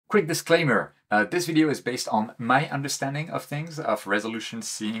Quick disclaimer, this video is based on my understanding of things, of resolution,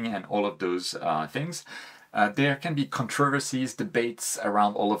 seeing, and all of those things. There can be controversies, debates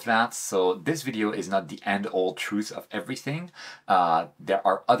around all of that, so this video is not the end-all truth of everything. There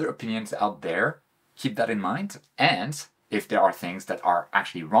are other opinions out there, keep that in mind, and if there are things that are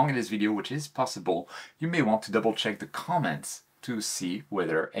actually wrong in this video, which is possible, you may want to double-check the comments to see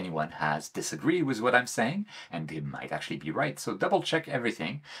whether anyone has disagreed with what I'm saying, and they might actually be right, so double check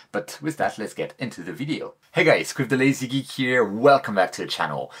everything. But with that, let's get into the video. Hey guys, Quiff the Lazy Geek here, welcome back to the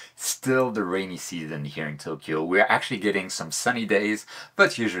channel. Still the rainy season here in Tokyo. We're actually getting some sunny days,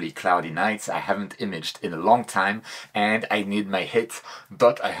 but usually cloudy nights. I haven't imaged in a long time, and I need my hit,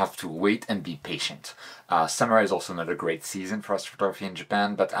 but I have to wait and be patient. Summer is also not a great season for astrophotography in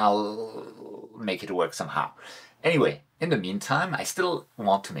Japan, but I'll make it work somehow. Anyway, in the meantime, I still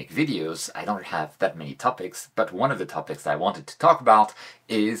want to make videos. I don't have that many topics, but one of the topics I wanted to talk about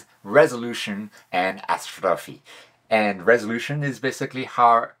is resolution and astrophotography. And resolution is basically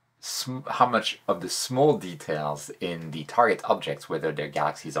how much of the small details in the target objects, whether they're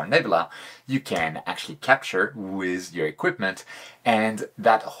galaxies or nebula, you can actually capture with your equipment. And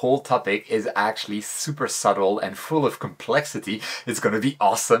that whole topic is actually super subtle and full of complexity. It's going to be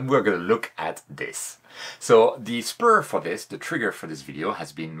awesome. We're going to look at this. So the spur for this, the trigger for this video,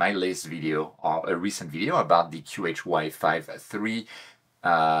 has been my latest video, or a recent video about the QHY-53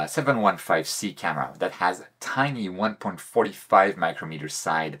 715C camera that has tiny 1.45 micrometer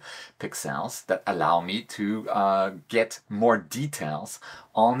side pixels that allow me to get more details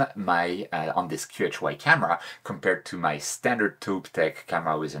on my on this QHY camera compared to my standard Tech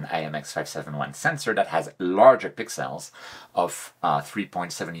camera with an IMX571 sensor that has larger pixels of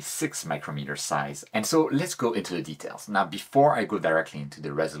 3.76 micrometer size. And so let's go into the details. Now, before I go directly into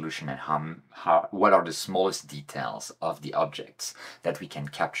the resolution and what are the smallest details of the objects that we can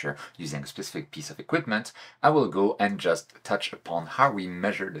capture using a specific piece of equipment, I will go and just touch upon how we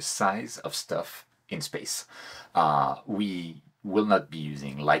measure the size of stuff in space. We will not be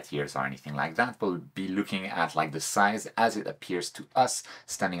using light years or anything like that. We'll be looking at like the size as it appears to us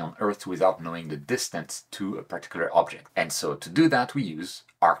standing on Earth without knowing the distance to a particular object. And so to do that, we use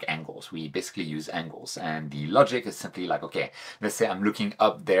arc angles. We basically use angles, and the logic is simply like, okay, let's say I'm looking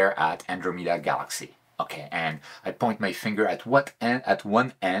up there at Andromeda Galaxy. Okay, and I point my finger at one edge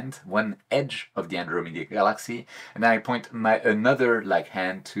of the Andromeda Galaxy, and then I point my another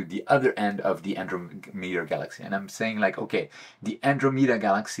hand to the other end of the Andromeda Galaxy, and I'm saying like, okay, the Andromeda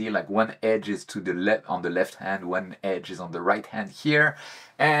Galaxy, like one edge is to the left on the left hand, one edge is on the right hand here,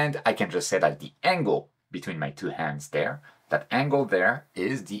 and I can just say that the angle between my two hands there, that angle there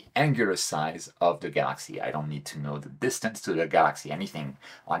is the angular size of the galaxy. I don't need to know the distance to the galaxy, anything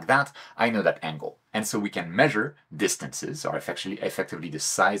like that. I know that angle. And so we can measure distances, or effectively the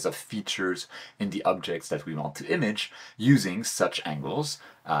size of features in the objects that we want to image using such angles.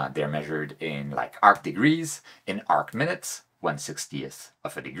 They're measured in like arc degrees, in arc minutes, 1/60th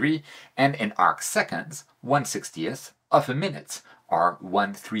of a degree, and in arc seconds, 1/60th of a minute, or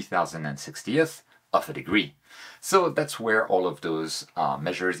 1/3060th of a degree. So that's where all of those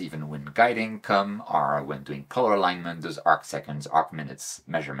measures, even when guiding, come, or when doing polar alignment, those arc seconds, arc minutes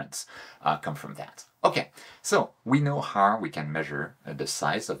measurements come from that. Okay, so we know how we can measure the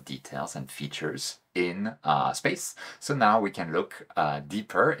size of details and features in space. So now we can look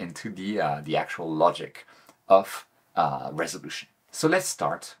deeper into the actual logic of resolution. So let's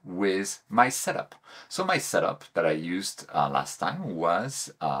start with my setup. So my setup that I used last time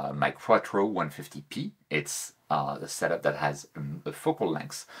was my Quattro 150p. It's the setup that has a focal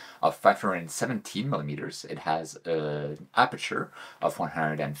length of 517 millimeters. It has an aperture of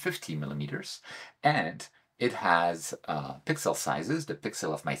 150 millimeters, and it has pixel sizes. The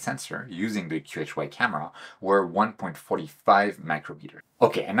pixel of my sensor using the QHY camera were 1.45 micrometer.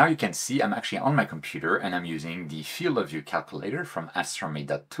 Okay, and now you can see I'm actually on my computer and I'm using the field of view calculator from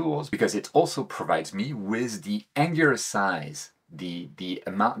astronomy.tools because it also provides me with the angular size, the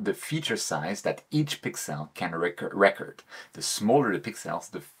feature size that each pixel can record. The smaller the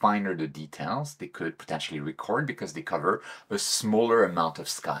pixels, the finer the details they could potentially record because they cover a smaller amount of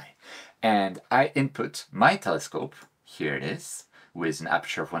sky. And I input my telescope, here it is, with an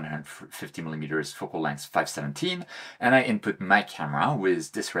aperture of 150 millimeters, focal length 517, and I input my camera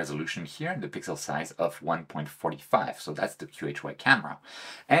with this resolution here, the pixel size of 1.45, so that's the QHY camera.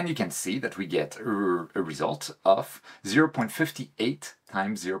 And you can see that we get a result of 0.58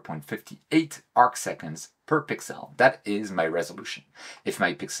 times 0.58 arc seconds per pixel. That is my resolution. If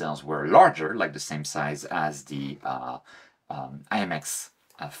my pixels were larger, like the same size as the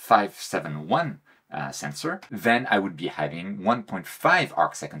IMX571 sensor, then I would be having 1.5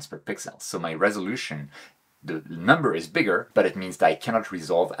 arc seconds per pixel. So my resolution, the number is bigger, but it means that I cannot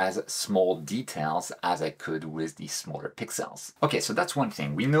resolve as small details as I could with the smaller pixels. Okay, so that's one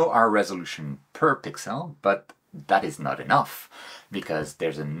thing. We know our resolution per pixel, but that is not enough, because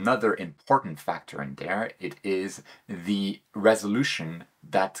there's another important factor in there. It is the resolution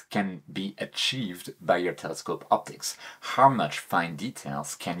that can be achieved by your telescope optics. How much fine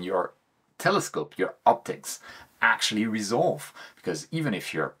details can your telescope, your optics, actually resolve? Because even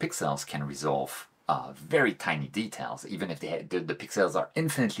if your pixels can resolve very tiny details, even if the pixels are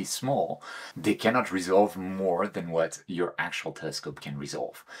infinitely small, they cannot resolve more than what your actual telescope can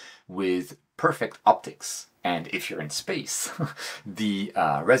resolve. With perfect optics, and if you're in space, the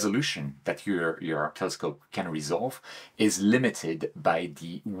resolution that your telescope can resolve is limited by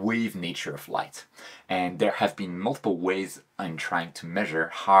the wave nature of light. And there have been multiple ways in trying to measure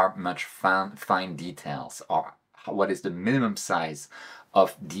how much fine details are, what is the minimum size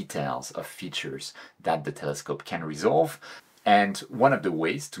of details, of features that the telescope can resolve. And one of the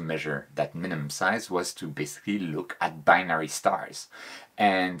ways to measure that minimum size was to basically look at binary stars.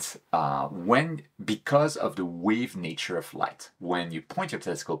 And because of the wave nature of light, when you point your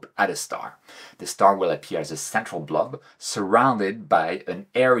telescope at a star, the star will appear as a central blob surrounded by an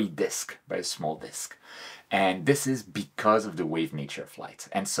airy disk, by a small disk. And this is because of the wave nature of light.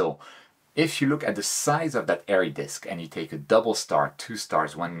 And so if you look at the size of that airy disk and you take a double star, two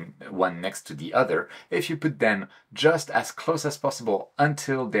stars, one next to the other, if you put them just as close as possible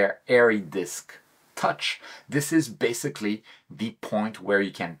until their airy disk touch, this is basically the point where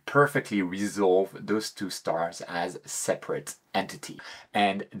you can perfectly resolve those two stars as separate entities.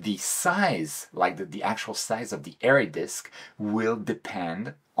 And the size, like the actual size of the airy disk, will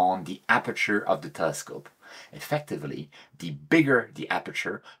depend on the aperture of the telescope. Effectively, the bigger the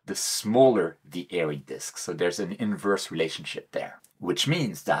aperture, the smaller the airy disk. So there's an inverse relationship there, which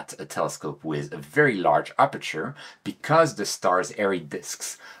means that a telescope with a very large aperture, because the star's airy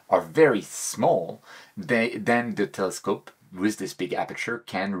disks are very small, then the telescope with this big aperture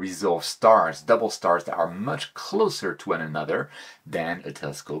can resolve stars, double stars, that are much closer to one another than a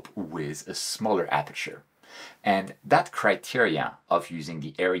telescope with a smaller aperture. And that criteria of using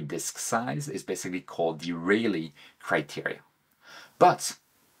the airy disk size is basically called the Rayleigh criteria. But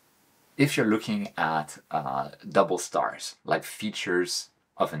if you're looking at double stars, like features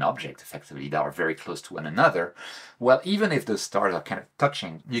of an object, effectively, that are very close to one another, well, even if those stars are kind of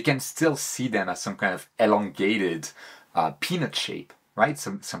touching, you can still see them as some kind of elongated peanut shape, right?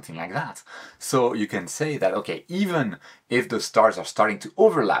 Something like that. So you can say that, okay, even if those stars are starting to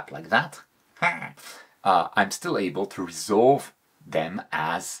overlap like that, I'm still able to resolve them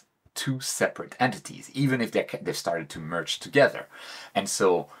as two separate entities, even if they've started to merge together. And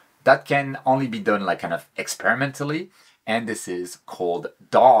so that can only be done like kind of experimentally, and this is called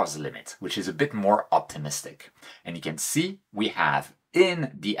Dawes limit, which is a bit more optimistic. And you can see we have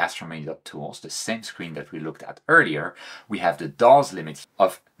in the astronomy.tools, the same screen that we looked at earlier, we have the Dawes limit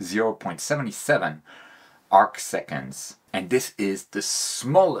of 0.77 arc seconds. And this is the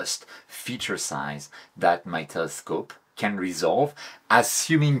smallest feature size that my telescope can resolve,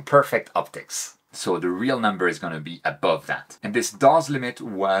 assuming perfect optics. So the real number is going to be above that. And this Dawes limit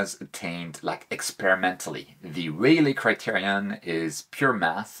was attained like experimentally. The Rayleigh criterion is pure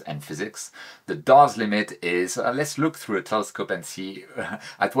math and physics. The Dawes limit is, let's look through a telescope and see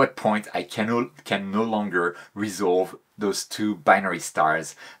at what point I can no longer resolve those two binary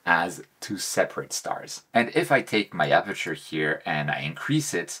stars as two separate stars. And if I take my aperture here and I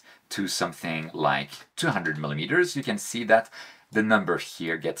increase it to something like 200 millimeters, you can see that the number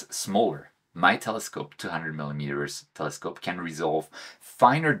here gets smaller. My telescope, 200 millimeters telescope, can resolve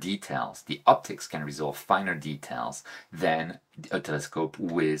finer details. The optics can resolve finer details than a telescope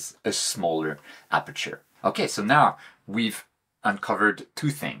with a smaller aperture. Okay, so now we've uncovered two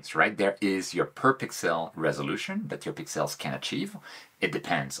things, right? There is your per pixel resolution that your pixels can achieve. It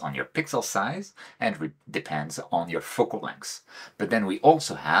depends on your pixel size and depends on your focal length. But then we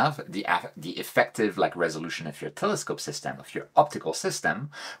also have the effective like resolution of your telescope system, of your optical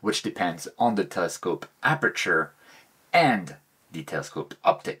system, which depends on the telescope aperture and the telescope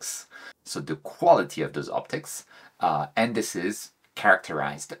optics. So the quality of those optics, and this is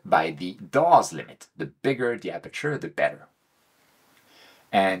characterized by the Dawes limit. The bigger the aperture, the better.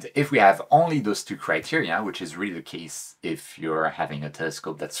 And if we have only those two criteria, which is really the case if you're having a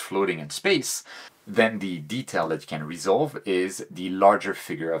telescope that's floating in space, then the detail that you can resolve is the larger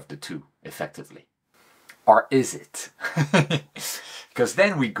figure of the two, effectively. Or is it? Because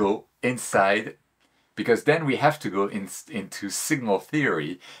then we go inside because then we have to go into signal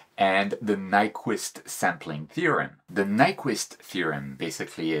theory and the Nyquist sampling theorem. The Nyquist theorem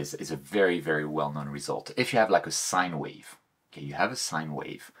basically is a very, very well-known result. If you have like a sine wave, okay, you have a sine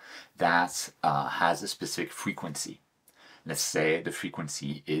wave that has a specific frequency. Let's say the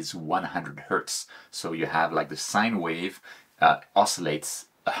frequency is 100 hertz. So you have like the sine wave oscillates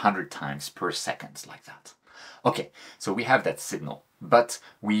 100 times per second, like that. Okay, so we have that signal, but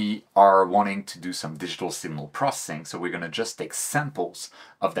we are wanting to do some digital signal processing, so we're going to just take samples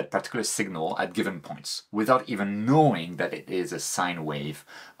of that particular signal at given points without even knowing that it is a sine wave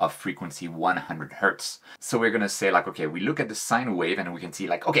of frequency 100 hertz. So we're going to say like, okay, we look at the sine wave and we can see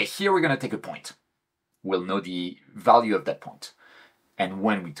like, okay, here we're going to take a point. We'll know the value of that point and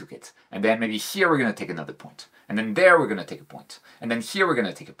when we took it. And then maybe here we're going to take another point. And then there we're going to take a point. And then here we're going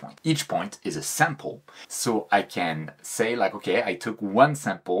to take a point. Each point is a sample. So I can say like, okay, I took one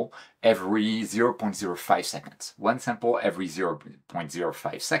sample every 0.05 seconds. One sample every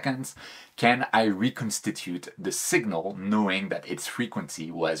 0.05 seconds. Can I reconstitute the signal knowing that its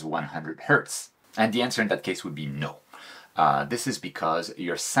frequency was 100 hertz? And the answer in that case would be no. This is because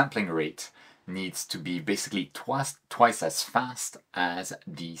your sampling rate needs to be basically twice as fast as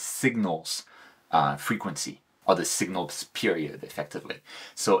the signal's frequency, or the signal's period, effectively.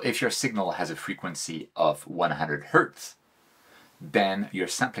 So if your signal has a frequency of 100 hertz, then your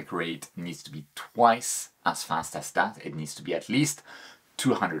sampling rate needs to be twice as fast as that. It needs to be at least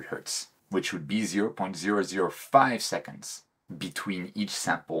 200 hertz, which would be 0.005 seconds between each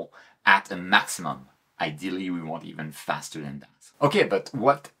sample at a maximum. Ideally, we want even faster than that. Okay, but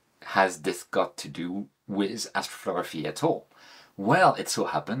what has this got to do with astrophotography at all? Well, it so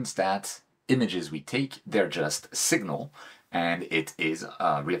happens that images we take, they're just signal, and it is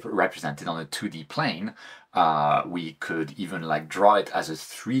represented on a 2D plane. We could even like draw it as a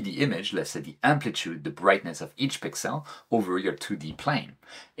 3D image, let's say the amplitude, the brightness of each pixel over your 2D plane.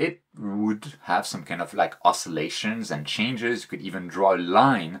 It would have some kind of like oscillations and changes. You could even draw a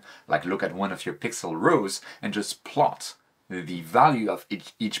line, like look at one of your pixel rows and just plot the value of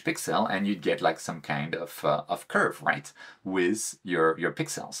each pixel, and you'd get like some kind of curve, right, with your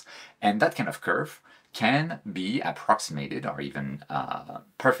pixels. And that kind of curve can be approximated or even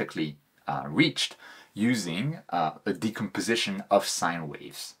perfectly reached using a decomposition of sine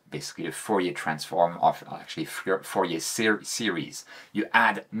waves, basically a Fourier transform of actually Fourier series. You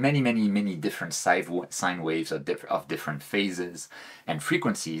add many different sine waves of different phases and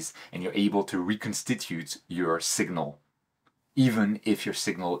frequencies, and you're able to reconstitute your signal, even if your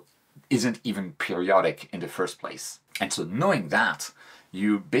signal isn't even periodic in the first place. And so knowing that,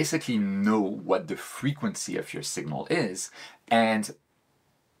 you basically know what the frequency of your signal is, and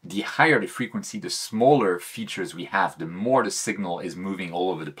the higher the frequency, the smaller features we have, the more the signal is moving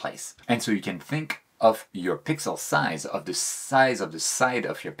all over the place. And so you can think of your pixel size, of the size of the side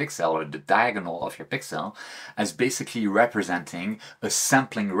of your pixel or the diagonal of your pixel, as basically representing a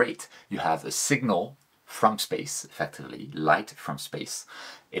sampling rate. You have a signal from space, effectively, light from space.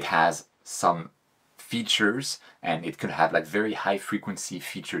 It has some features, and it could have like very high frequency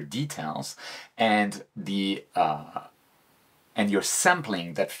feature details, and you're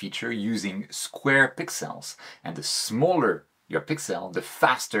sampling that feature using square pixels. And the smaller your pixel, the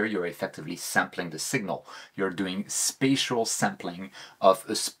faster you're effectively sampling the signal. You're doing spatial sampling of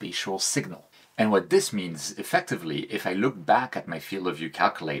a spatial signal. And what this means, effectively, if I look back at my field of view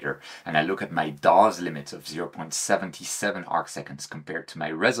calculator and I look at my Dawes limit of 0.77 arcseconds compared to my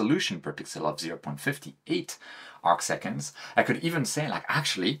resolution per pixel of 0.58 arcseconds, I could even say, like,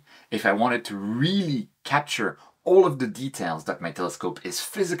 actually, if I wanted to really capture all of the details that my telescope is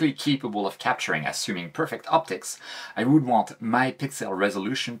physically capable of capturing, assuming perfect optics, I would want my pixel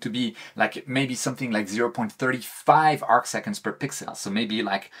resolution to be like maybe something like 0.35 arcseconds per pixel. So maybe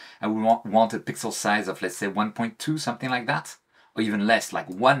like I would want a pixel size of, let's say, 1.2, something like that, or even less, like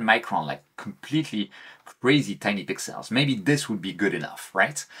 1 micron, like completely crazy tiny pixels. Maybe this would be good enough,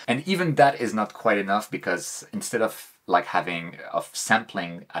 right? And even that is not quite enough, because instead of like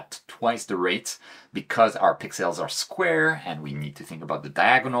sampling at twice the rate, because our pixels are square and we need to think about the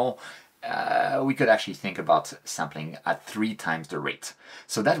diagonal, we could actually think about sampling at 3 times the rate.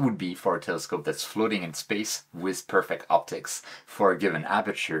 So that would be for a telescope that's floating in space with perfect optics for a given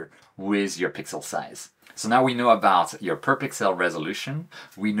aperture with your pixel size. So now we know about your per pixel resolution,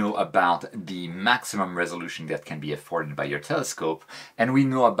 we know about the maximum resolution that can be afforded by your telescope, and we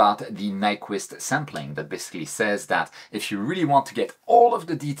know about the Nyquist sampling that basically says that if you really want to get all of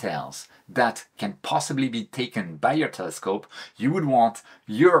the details that can possibly be taken by your telescope, you would want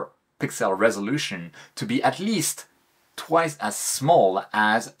your pixel resolution to be at least twice as small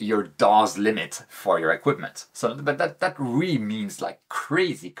as your Dawes limit for your equipment. So, but that really means like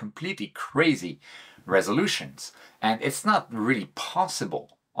crazy, completely crazy resolutions. And it's not really possible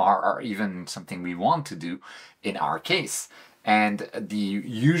or even something we want to do in our case. And the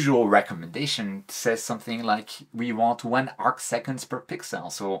usual recommendation says something like we want 1 arcseconds per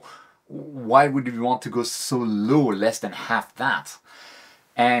pixel. So why would we want to go so low, less than half that?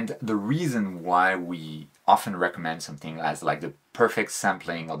 And the reason why we often recommend something as like the perfect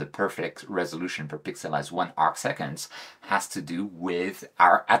sampling or the perfect resolution per pixel as 1 arcseconds has to do with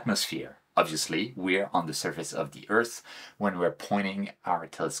our atmosphere. Obviously, we're on the surface of the Earth. When we're pointing our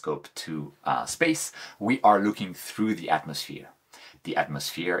telescope to space, we are looking through the atmosphere. The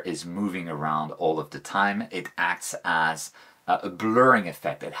atmosphere is moving around all of the time. It acts as a blurring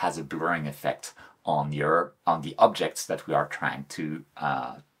effect. It has a blurring effect on the objects that we are trying to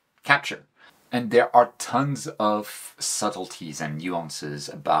capture. And there are tons of subtleties and nuances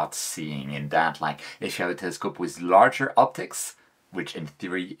about seeing in that, like if you have a telescope with larger optics, which in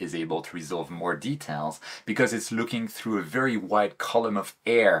theory is able to resolve more details because it's looking through a very wide column of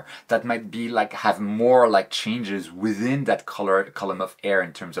air that might be like have more like changes within that column of air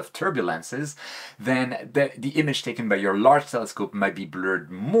in terms of turbulences, then the image taken by your large telescope might be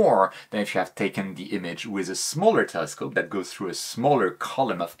blurred more than if you have taken the image with a smaller telescope that goes through a smaller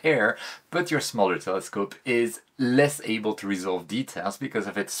column of air, but your smaller telescope is less able to resolve details because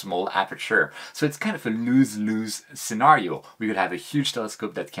of its small aperture. So it's kind of a lose-lose scenario. We could have a huge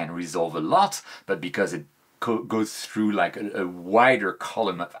telescope that can resolve a lot, but because it goes through like a wider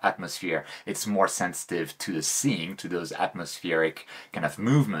column of atmosphere, it's more sensitive to the seeing, to those atmospheric kind of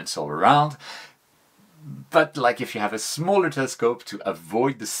movements all around. But like if you have a smaller telescope to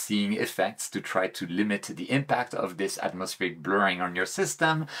avoid the seeing effects, to try to limit the impact of this atmospheric blurring on your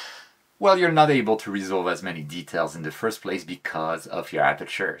system, well, you're not able to resolve as many details in the first place because of your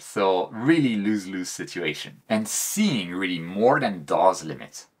aperture. So really lose-lose situation. And seeing really more than Dawes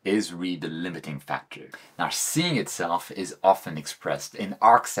limit is really the limiting factor. Now, seeing itself is often expressed in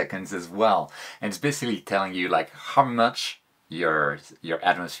arcseconds as well. And it's basically telling you like how much your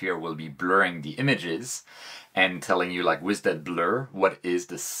atmosphere will be blurring the images and telling you like with that blur, what is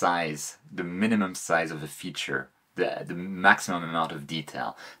the size, the minimum size of a feature, the maximum amount of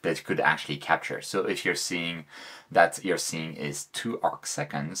detail that you could actually capture. So if you're seeing that you're seeing is 2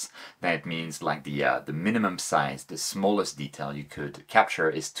 arcseconds, then it means like the minimum size, the smallest detail you could capture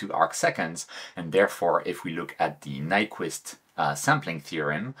is 2 arcseconds, and therefore if we look at the Nyquist sampling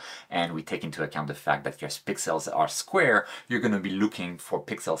theorem and we take into account the fact that your pixels are square, you're going to be looking for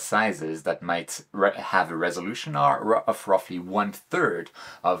pixel sizes that might have a resolution of roughly 1/3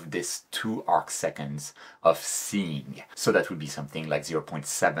 of this 2 arcseconds of seeing. So that would be something like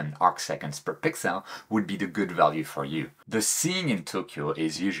 0.7 arcseconds per pixel would be the good value for you. The seeing in Tokyo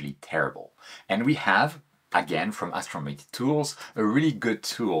is usually terrible, and we have, again from astronomy tools, a really good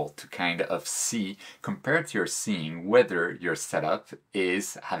tool to kind of see, compared to your seeing, whether your setup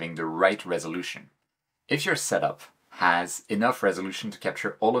is having the right resolution. If your setup has enough resolution to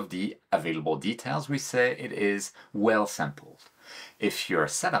capture all of the available details, we say it is well sampled. If your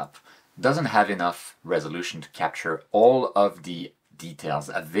setup doesn't have enough resolution to capture all of the details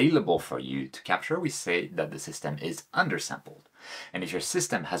available for you to capture, we say that the system is undersampled. And if your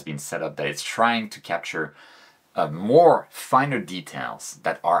system has been set up that it's trying to capture more finer details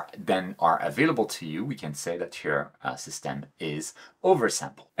that are available to you, we can say that your system is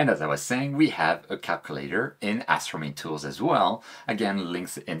oversampled. And as I was saying, we have a calculator in astronomy tools as well. Again,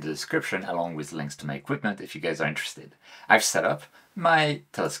 links in the description along with links to my equipment if you guys are interested. I've set up my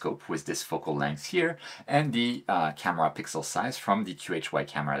telescope with this focal length here and the camera pixel size from the QHY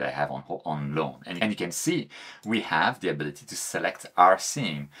camera that I have on loan. And you can see we have the ability to select our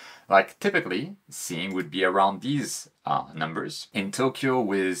seeing. Like typically, seeing would be around these numbers. In Tokyo,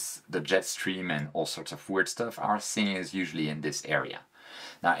 with the jet stream and all sorts of weird stuff, our seeing is usually in this area.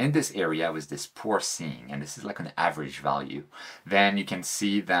 Now in this area with this poor seeing, and this is like an average value, then you can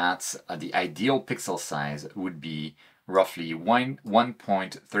see that the ideal pixel size would be roughly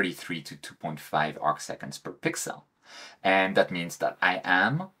 1.33 to 2.5 arcseconds per pixel. And that means that I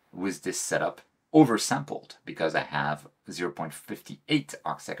am, with this setup, oversampled because I have 0.58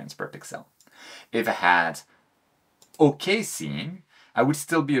 arcseconds per pixel. If I had okay seeing, I would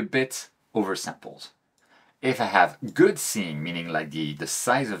still be a bit oversampled. If I have good seeing, meaning like the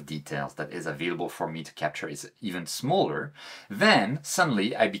size of details that is available for me to capture is even smaller, then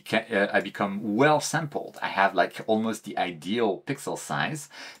suddenly I become well sampled. I have like almost the ideal pixel size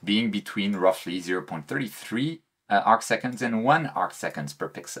being between roughly 0.33 arc seconds and 1 arc seconds per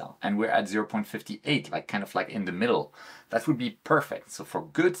pixel, and we're at 0.58, like kind of like in the middle. That would be perfect. So for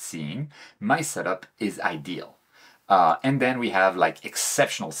good seeing, my setup is ideal. And then we have like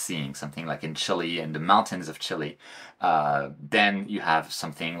exceptional seeing, something like in Chile, in the mountains of Chile. Then you have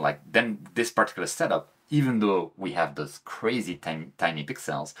something like, then this particular setup, even though we have those crazy tiny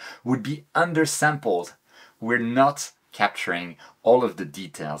pixels, would be undersampled. We're not capturing all of the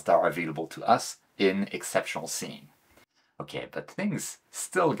details that are available to us in exceptional seeing. Okay, but things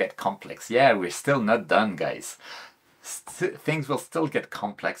still get complex. Yeah, we're still not done, guys. Things will still get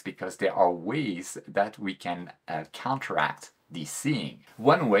complex because there are ways that we can counteract the seeing.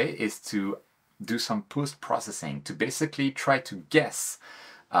 One way is to do some post-processing to basically try to guess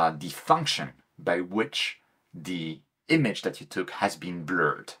the function by which the image that you took has been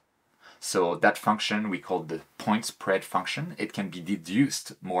blurred. So that function we call the point spread function. It can be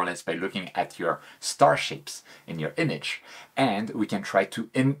deduced more or less by looking at your star shapes in your image, and we can try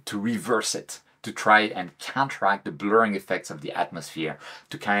to reverse it, to try and counteract the blurring effects of the atmosphere,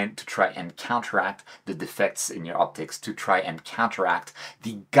 to try and counteract the defects in your optics, to try and counteract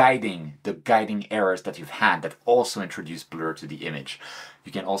the guiding errors that you've had that also introduce blur to the image.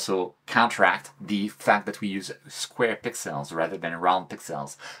 You can also counteract the fact that we use square pixels rather than round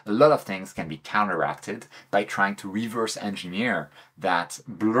pixels. A lot of things can be counteracted by trying to reverse engineer that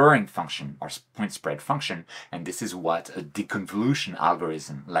blurring function or point spread function, and this is what a deconvolution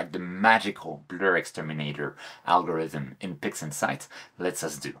algorithm like the magical blur exterminator algorithm in PixInsight lets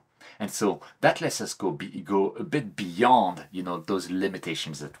us do. And so that lets us go a bit beyond, those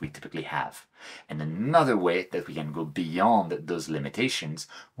limitations that we typically have. And another way that we can go beyond those limitations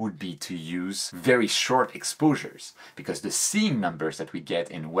would be to use very short exposures, because the seeing numbers that we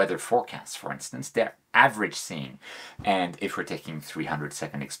get in weather forecasts, for instance, they're average seeing. And if we're taking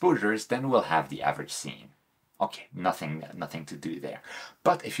 300-second exposures, then we'll have the average seeing. Okay, nothing to do there.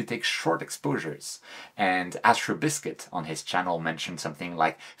 But if you take short exposures, and Astrobiscuit on his channel mentioned something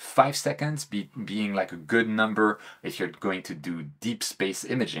like 5 seconds being like a good number if you're going to do deep space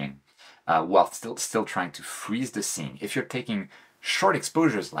imaging, while still trying to freeze the scene. If you're taking short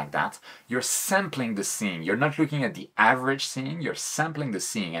exposures like that, you're sampling the scene. You're not looking at the average scene, you're sampling the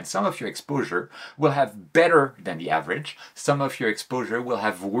scene. And some of your exposure will have better than the average, some of your exposure will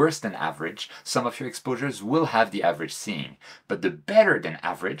have worse than average, some of your exposures will have the average scene. But the better than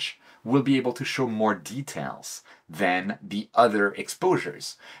average will be able to show more details than the other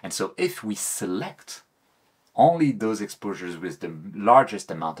exposures. And so if we select only those exposures with the largest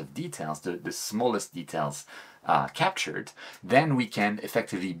amount of details, the smallest details captured, then we can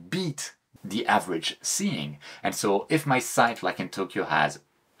effectively beat the average seeing. And so if my site, like in Tokyo, has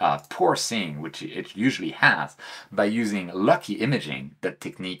poor seeing, which it usually has, by using lucky imaging, that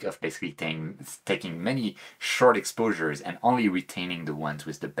technique of basically taking many short exposures and only retaining the ones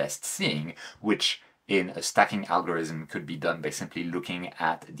with the best seeing, which in a stacking algorithm could be done by simply looking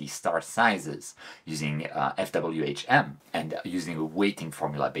at the star sizes using FWHM and using a weighting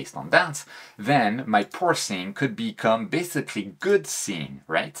formula based on that, then my poor seeing could become basically good seeing,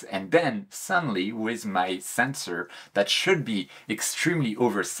 right? And then suddenly with my sensor that should be extremely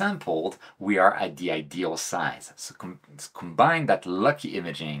oversampled, we are at the ideal size. So combine that lucky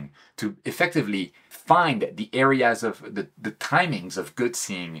imaging to effectively find the areas of the timings of good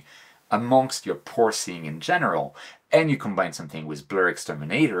seeing amongst your poor seeing in general, and you combine something with blur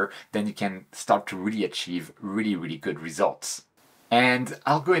exterminator, then you can start to really achieve really good results. And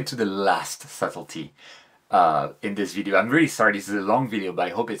I'll go into the last subtlety in this video. I'm really sorry, this is a long video, but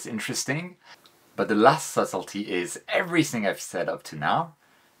I hope it's interesting. But the last subtlety is everything I've said up to now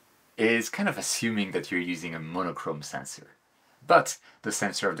is kind of assuming that you're using a monochrome sensor. But the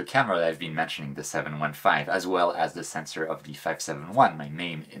sensor of the camera that I've been mentioning, the 715, as well as the sensor of the 571, my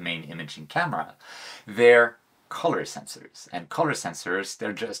main imaging camera, they're color sensors. And color sensors,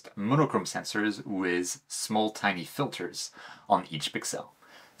 they're just monochrome sensors with small tiny filters on each pixel.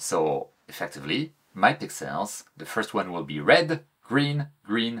 So effectively, my pixels, the first one will be red, green,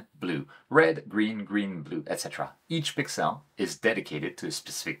 green, blue, red, green, green, blue, etc. Each pixel is dedicated to a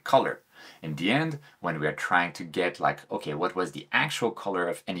specific color. In the end, when we are trying to get okay, what was the actual color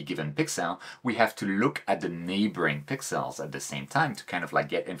of any given pixel, we have to look at the neighboring pixels at the same time to kind of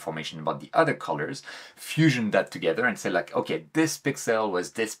get information about the other colors, fusion that together and say okay, this pixel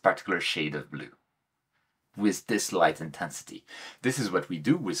was this particular shade of blue with this light intensity. This is what we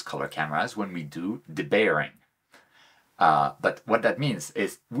do with color cameras when we do debayering. But what that means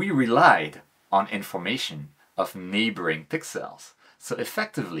is we relied on information of neighboring pixels. So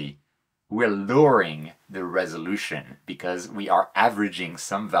effectively, we're lowering the resolution because we are averaging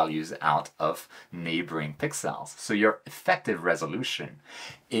some values out of neighboring pixels. So your effective resolution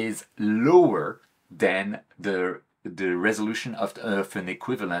is lower than the resolution of an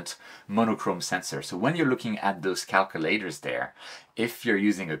equivalent monochrome sensor. So when you're looking at those calculators there, if you're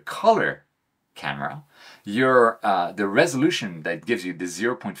using a color camera, the resolution that gives you the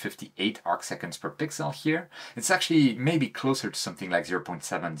 0.58 arc seconds per pixel here, it's actually maybe closer to something like 0.7,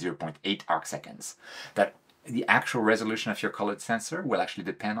 0.8 arc seconds. That the actual resolution of your colored sensor will actually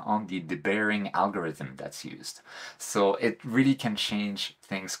depend on the debayering algorithm that's used. So it really can change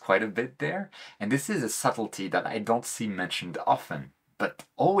things quite a bit there. And this is a subtlety that I don't see mentioned often. But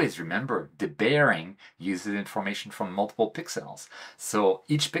always remember, debayering uses information from multiple pixels. So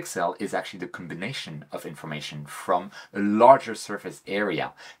each pixel is actually the combination of information from a larger surface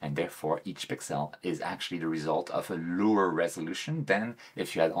area. And therefore, each pixel is actually the result of a lower resolution than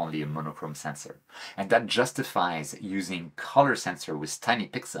if you had only a monochrome sensor. And that justifies using color sensor with tiny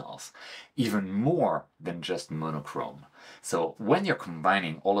pixels even more than just monochrome. So when you're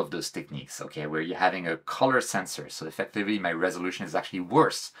combining all of those techniques, okay, where you're having a color sensor, so effectively my resolution is actually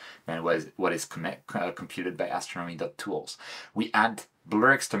worse than what is computed by astronomy.tools. We add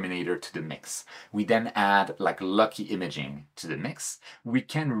blur exterminator to the mix. We then add like lucky imaging to the mix. We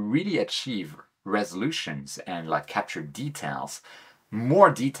can really achieve resolutions and like capture details,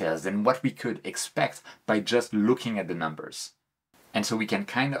 more details than what we could expect by just looking at the numbers. And so we can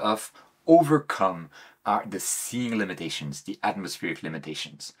kind of overcome the seeing limitations, the atmospheric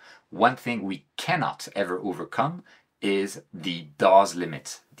limitations. One thing we cannot ever overcome is the Dawes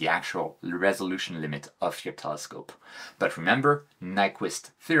limit, the actual resolution limit of your telescope. But remember,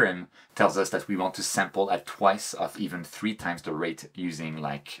 Nyquist theorem tells us that we want to sample at twice of even 3 times the rate using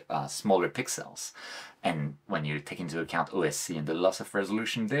like smaller pixels. And when you take into account OSC and the loss of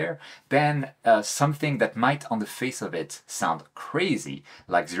resolution there, then something that might on the face of it sound crazy,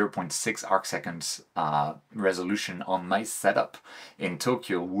 like 0.6 arc seconds resolution on my setup in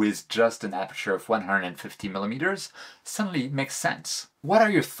Tokyo with just an aperture of 150 millimeters, suddenly makes sense. What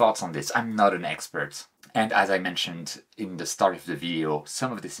are your thoughts on this? I'm not an expert. And as I mentioned in the start of the video,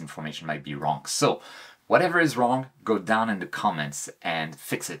 some of this information might be wrong. So whatever is wrong, go down in the comments and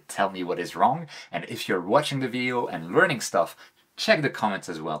fix it. Tell me what is wrong. And if you're watching the video and learning stuff, check the comments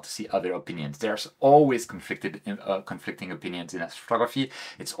as well to see other opinions. There's always conflicting opinions in astrophotography.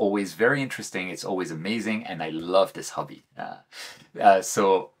 It's always very interesting. It's always amazing. And I love this hobby.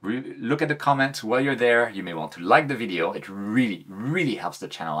 So look at the comments while you're there. You may want to like the video. It really, really helps the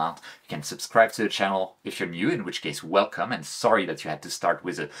channel out. You can subscribe to the channel if you're new, in which case welcome, and sorry that you had to start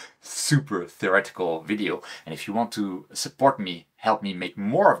with a super theoretical video. And if you want to support me, help me make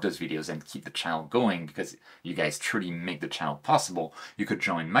more of those videos and keep the channel going, because you guys truly make the channel possible, you could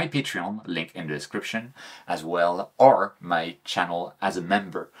join my Patreon, link in the description as well, or my channel as a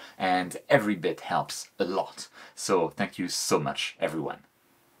member, and every bit helps a lot. So thank you so much, everyone.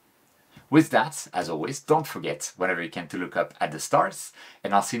 With that, as always, don't forget whenever you can to look up at the stars,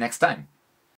 and I'll see you next time.